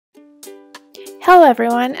Hello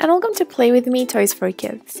everyone and welcome to Play With Me Toys for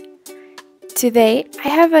Kids. Today I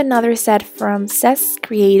have another set from Cess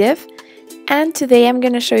Creative and today I'm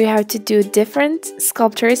going to show you how to do different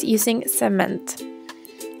sculptures using cement.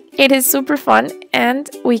 It is super fun and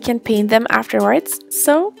we can paint them afterwards,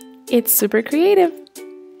 so it's super creative.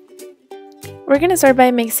 We're going to start by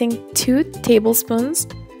mixing 2 tablespoons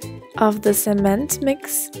of the cement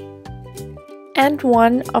mix and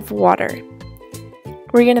 1 of water.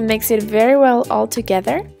 We're going to mix it very well all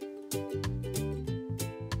together.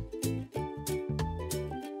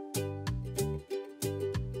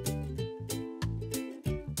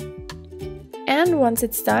 And once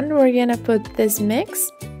it's done, we're going to put this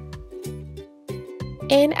mix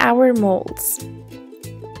in our molds.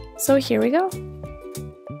 So here we go.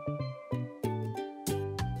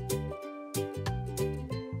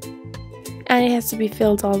 And it has to be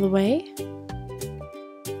filled all the way.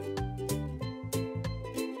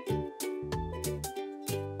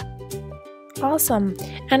 Awesome,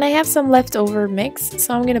 and I have some leftover mix,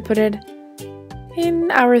 so I'm gonna put it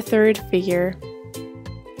in our third figure.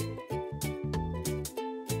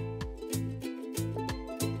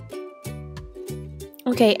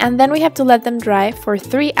 Okay, and then we have to let them dry for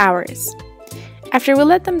 3 hours. After we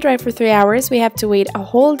let them dry for 3 hours, we have to wait a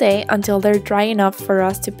whole day until they're dry enough for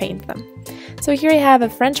us to paint them. So here I have a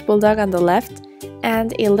French Bulldog on the left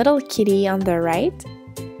and a little kitty on the right.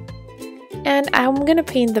 And I'm gonna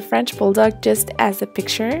paint the French Bulldog just as a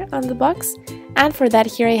picture on the box. And for that,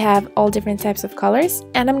 here I have all different types of colors,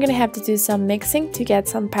 and I'm gonna have to do some mixing to get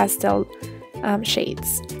some pastel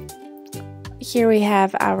shades. Here we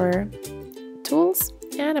have our tools,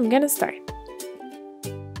 and I'm gonna start.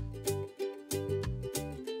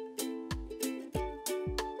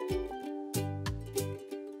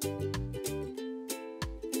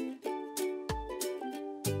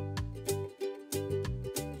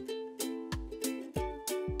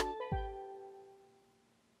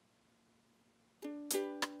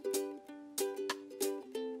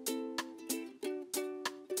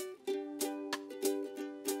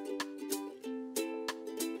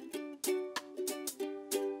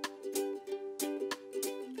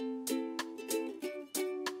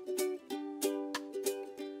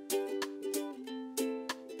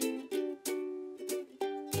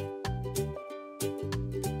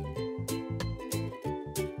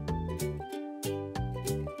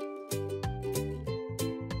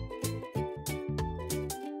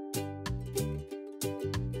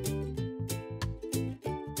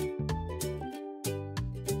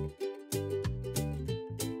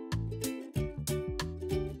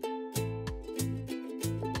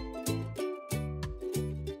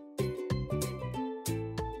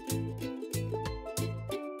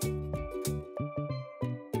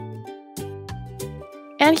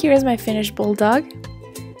 And here's my finished Bulldog.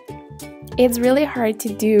 It's really hard to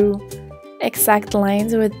do exact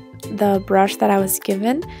lines with the brush that I was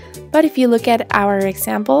given, but if you look at our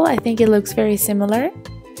example, I think it looks very similar.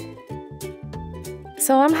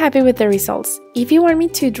 So I'm happy with the results. If you want me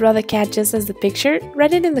to draw the cat just as the picture,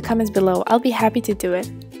 write it in the comments below. I'll be happy to do it.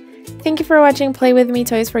 Thank you for watching Play With Me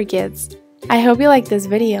Toys for Kids. I hope you liked this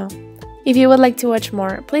video. If you would like to watch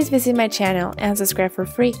more, please visit my channel and subscribe for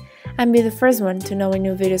free and be the first one to know when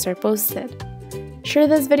new videos are posted. Share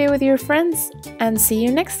this video with your friends and see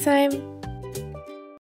you next time!